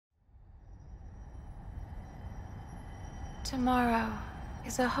Tomorrow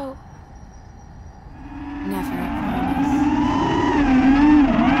is a hope, never a promise.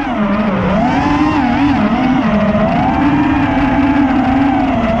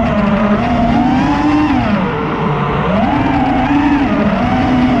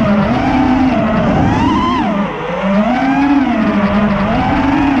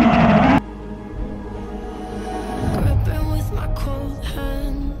 Gripping with my cold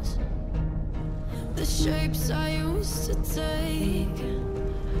hands the shapes I used to take.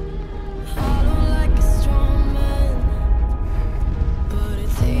 I don't like a strong man, but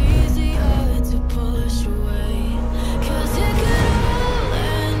it's easier to push away. 'Cause it could all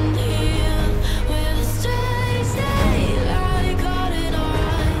end here with a strange daylight caught in our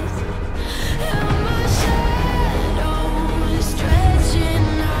eyes, and my shadow is stretching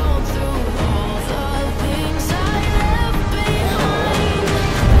out through all the things I left behind.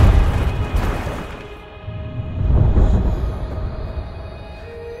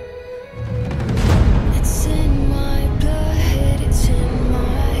 It's in my blood, it's in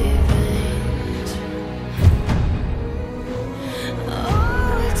my veins.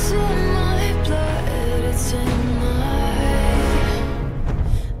 Oh, it's in my blood, it's in my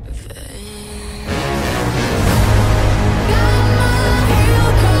veins. Got my heel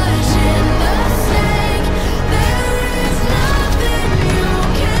crushing the snake. There is nothing you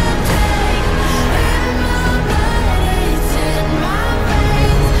can take. In my blood, it's in my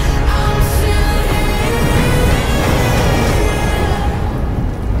veins. I'm still here.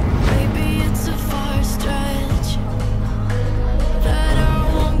 Maybe it's a far stretch that I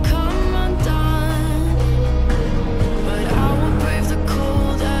won't come undone, but I will brave the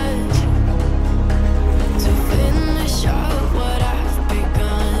cold edge to finish up what I've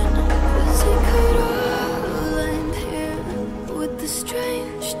begun. 'Cause it could all end here with the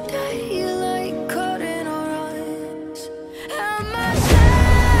strange daylight caught in our eyes, and my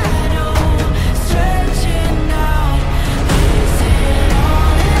shadow stretching out. Is it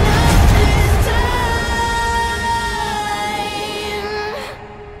all enough this time?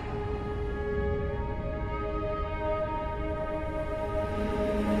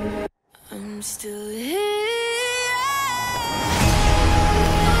 I'm still here.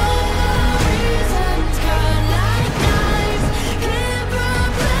 All my reasons cut like knives, keep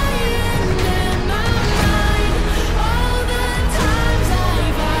replaying in my mind. All the times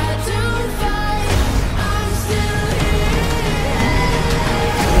I've had to fight, I'm still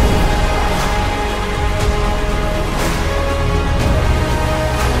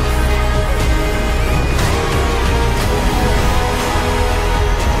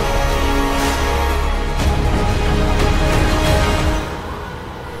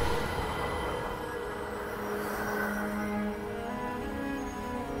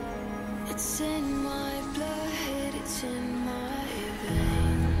It's in my blood, it's in my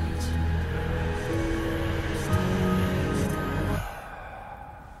veins.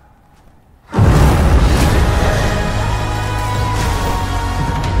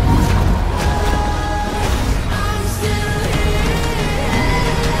 I'm still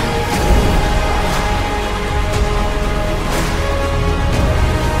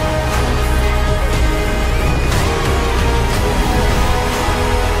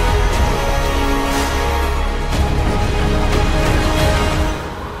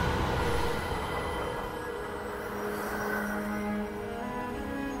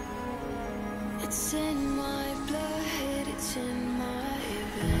It's in my blood, it's in my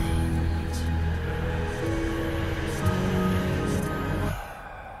veins.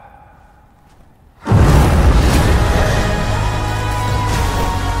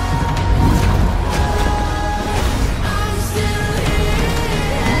 I'm still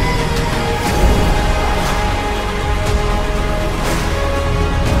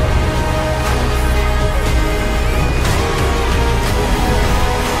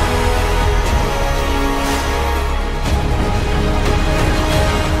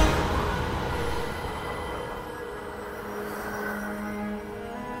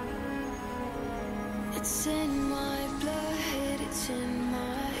It's in my blood, it's in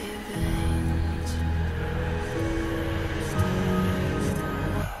my veins.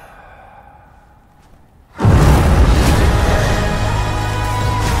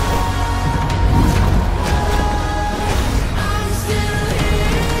 I'm still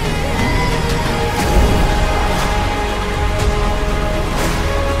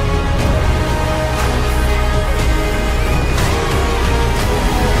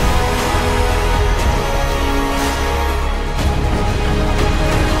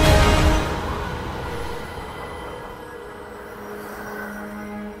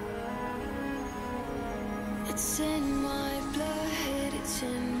It's in my lights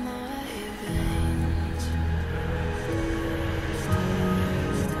in my